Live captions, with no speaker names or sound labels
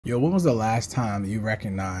Yo, when was the last time you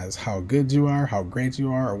recognized how good you are, how great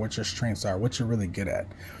you are, or what your strengths are, what you're really good at?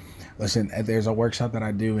 Listen, there's a workshop that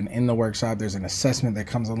I do, and in the workshop, there's an assessment that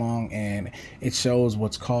comes along, and it shows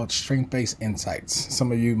what's called strength-based insights.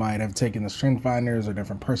 Some of you might have taken the strength finders or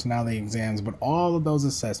different personality exams, but all of those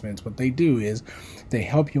assessments, what they do is they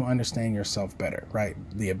help you understand yourself better, right?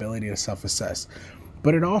 The ability to self-assess.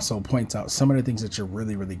 But it also points out some of the things that you're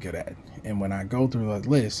really, really good at. And when I go through the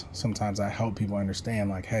list, sometimes I help people understand,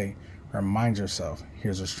 like, hey, remind yourself,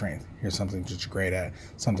 here's a strength, here's something that you're great at,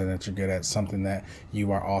 something that you're good at, something that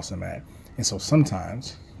you are awesome at. And so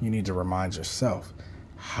sometimes you need to remind yourself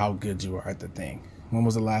how good you are at the thing. When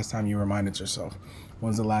was the last time you reminded yourself?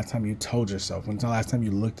 When's the last time you told yourself? When's the last time you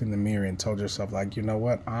looked in the mirror and told yourself, like, you know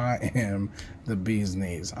what, I am the bee's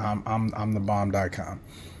knees. I'm the bomb.com.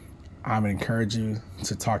 I would encourage you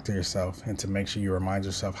to talk to yourself and to make sure you remind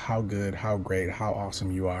yourself how good, how great, how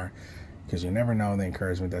awesome you are, because you never know the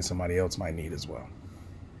encouragement that somebody else might need as well.